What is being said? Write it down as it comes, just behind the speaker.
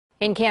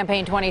In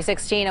campaign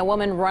 2016, a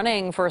woman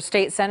running for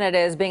state senate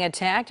is being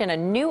attacked in a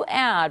new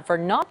ad for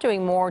not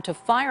doing more to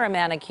fire a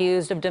man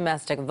accused of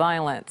domestic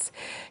violence.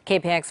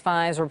 KPIX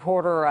 5's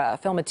reporter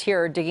Phil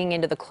Mateer digging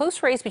into the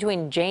close race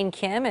between Jane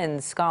Kim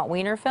and Scott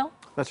Wiener. Phil?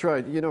 That's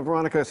right. You know,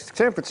 Veronica,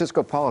 San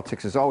Francisco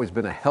politics has always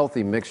been a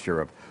healthy mixture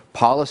of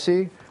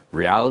policy,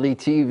 reality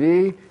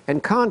TV,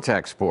 and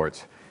contact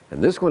sports.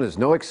 And this one is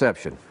no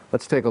exception.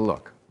 Let's take a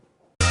look.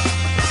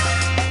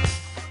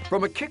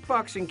 From a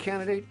kickboxing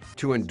candidate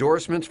to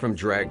endorsements from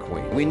drag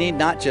queens. We need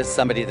not just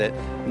somebody that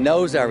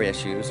knows our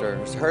issues or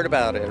has heard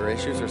about our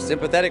issues or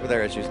sympathetic with our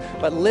issues,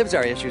 but lives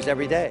our issues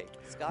every day.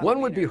 One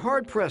would be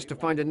hard-pressed to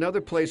find another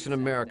place in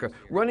America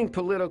running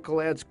political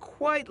ads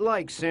quite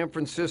like San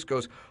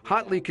Francisco's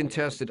hotly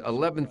contested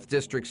 11th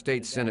District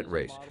State Senate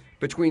race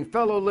between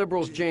fellow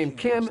liberals Jane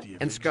Kim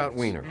and Scott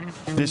Wiener.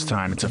 This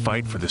time it's a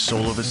fight for the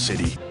soul of the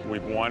city.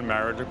 We've won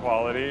marriage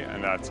equality,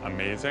 and that's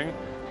amazing.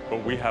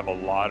 But we have a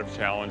lot of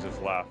challenges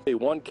left.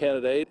 One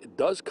candidate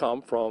does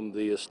come from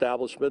the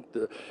establishment,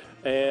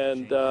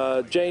 and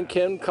Jane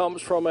Kim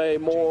comes from a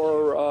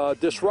more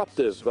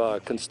disruptive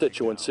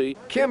constituency.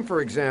 Kim,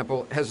 for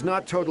example, has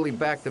not totally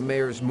backed the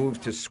mayor's moves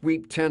to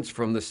sweep tents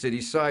from the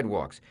city's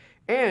sidewalks,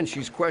 and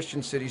she's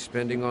questioned city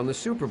spending on the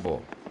Super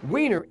Bowl.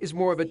 Wiener is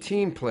more of a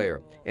team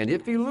player, and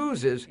if he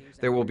loses,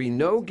 there will be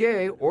no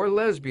gay or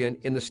lesbian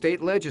in the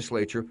state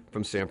legislature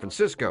from San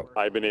Francisco.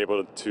 I've been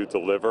able to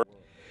deliver.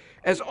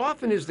 As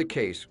often is the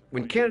case,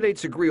 when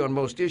candidates agree on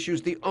most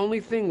issues, the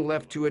only thing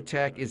left to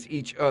attack is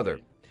each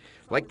other.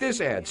 Like this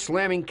ad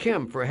slamming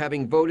Kim for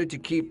having voted to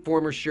keep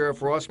former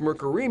Sheriff Ross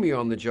Mercarimi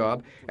on the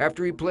job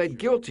after he pled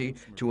guilty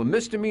to a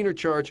misdemeanor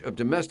charge of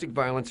domestic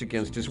violence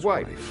against his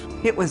wife.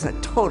 It was a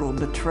total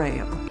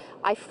betrayal.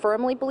 I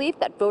firmly believe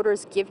that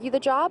voters give you the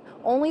job,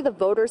 only the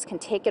voters can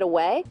take it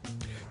away.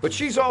 But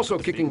she's also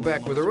kicking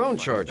back with her own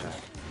charges.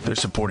 They're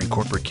supporting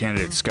corporate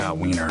candidate Scott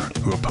Wiener,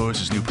 who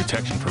opposes new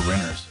protection for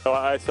renters.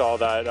 I saw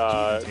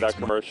that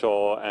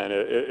commercial, and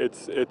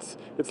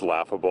it's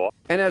laughable.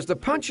 And as the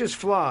punches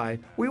fly,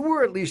 we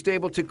were at least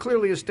able to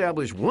clearly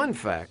establish one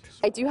fact.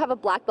 I do have a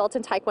black belt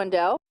in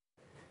Taekwondo.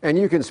 And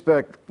you can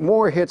expect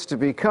more hits to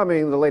be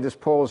coming. The latest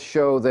polls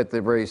show that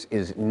the race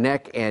is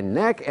neck and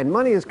neck, and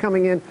money is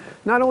coming in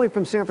not only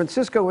from San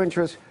Francisco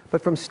interests,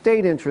 but from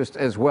state interest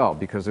as well,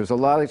 because there's a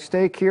lot at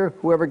stake here.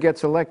 Whoever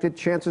gets elected,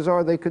 chances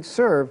are they could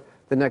serve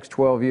the next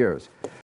 12 years.